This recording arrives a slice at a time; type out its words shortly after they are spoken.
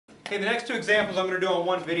Okay, the next two examples I'm going to do on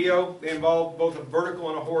one video. They involve both a vertical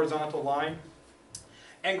and a horizontal line.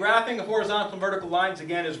 And graphing the horizontal and vertical lines,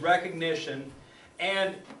 again, is recognition.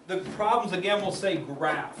 And the problems, again, will say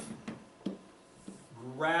graph.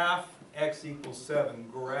 Graph x equals 7.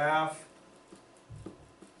 Graph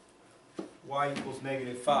y equals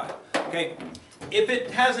 -5. Okay, if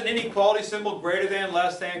it has an inequality symbol, greater than,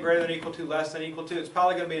 less than, greater than, equal to, less than, equal to, it's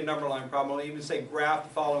probably going to be a number line problem. I'll even say graph the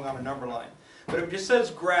following on a number line. But if it just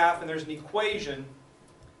says graph and there's an equation,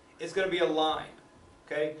 it's going to be a line.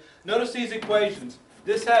 Okay? Notice these equations.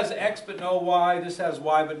 This has x but no y, this has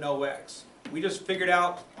y but no x. We just figured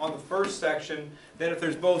out on the first section that if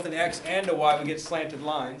there's both an x and a y, we get slanted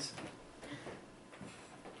lines.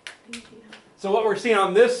 So what we're seeing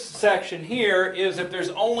on this section here is if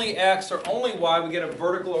there's only x or only y, we get a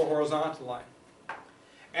vertical or horizontal line.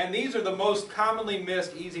 And these are the most commonly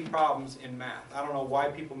missed easy problems in math. I don't know why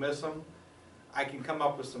people miss them. I can come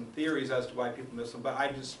up with some theories as to why people miss them, but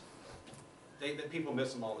people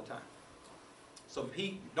miss them all the time. So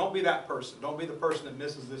don't be that person. Don't be the person that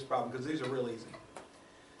misses this problem, because these are real easy.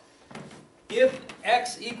 If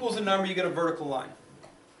x equals a number, you get a vertical line.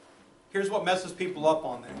 Here's what messes people up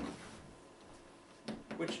on that.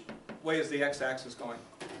 Which way is the x-axis going?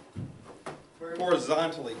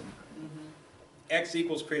 Horizontally. X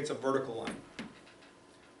equals creates a vertical line.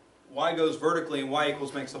 Y goes vertically, and y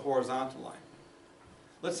equals makes a horizontal line.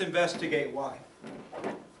 Let's investigate why.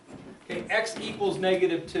 Okay, x equals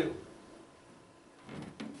 -2.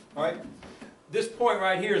 All right? This point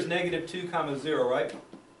right here is -2, 0, right?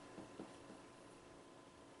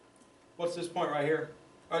 What's this point right here?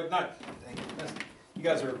 You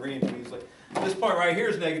guys are agreeing too easily. This point right here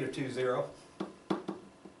is -2, 0.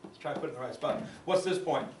 Let's try to put it in the right spot. What's this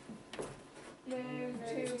point?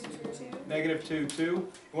 -2, 2.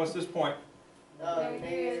 And what's this point?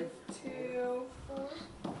 -2, 4.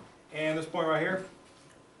 And this point right here?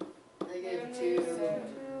 -2,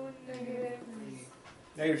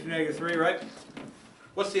 -2, -3, right?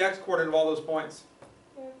 What's the x-coordinate of all those points?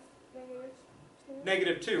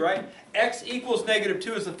 -2, right? X equals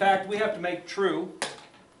 -2 is the fact we have to make true.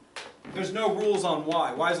 There's no rules on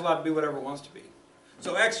y. Y is allowed to be whatever it wants to be.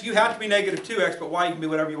 So x, you have to be -2x, but y you can be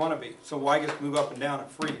whatever you want to be. So y gets to move up and down at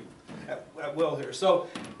free, at will here. So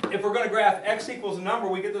if we're going to graph x equals a number,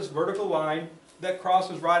 we get this vertical line that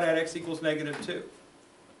crosses right at x equals -2.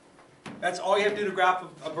 That's all you have to do to graph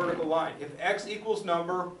a vertical line. If x equals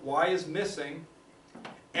number, y is missing.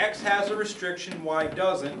 X has a restriction, y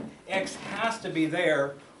doesn't. X has to be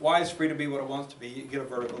there, y is free to be what it wants to be. You get a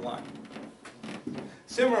vertical line.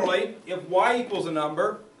 Similarly, if y equals a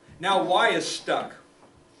number, now y is stuck.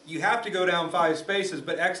 You have to go down 5 spaces,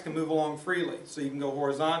 but x can move along freely, so you can go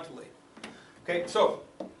horizontally. Okay, so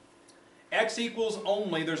x equals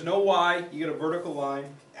only, there's no y, you get a vertical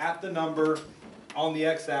line at the number on the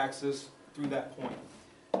x-axis through that point.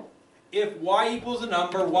 If y equals a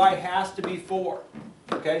number, y has to be 4.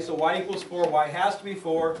 Okay, so y equals 4, y has to be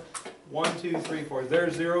 4. 1, 2, 3, 4.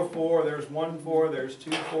 There's 0, 4, there's 1, 4, there's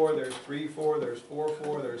 2, 4, there's 3, 4, there's 4,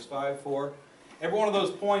 4, there's 5, 4. Every one of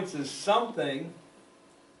those points is something,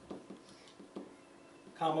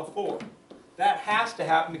 comma 4. That has to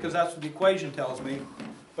happen because that's what the equation tells me.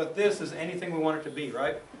 But this is anything we want it to be,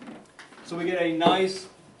 right? So we get a nice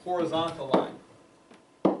horizontal line.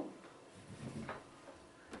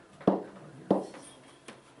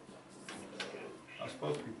 That's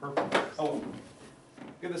supposed to be purple. Oh,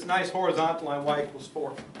 get this nice horizontal line, y equals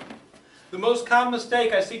 4. The most common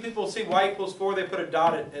mistake, I see people see y equals 4, they put a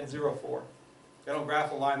dot at 0, 4. They don't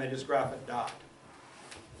graph a line, they just graph a dot.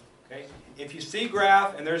 Okay? If you see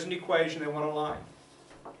graph and there's an equation, they want a line.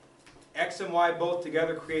 X and y both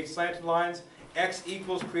together create slanted lines. X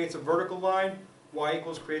equals creates a vertical line. Y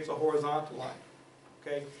equals creates a horizontal line.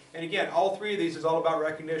 Okay? And again, all three of these is all about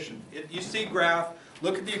recognition. You see graph,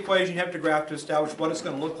 look at the equation you have to graph to establish what it's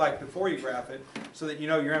going to look like before you graph it, so that you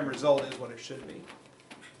know your end result is what it should be.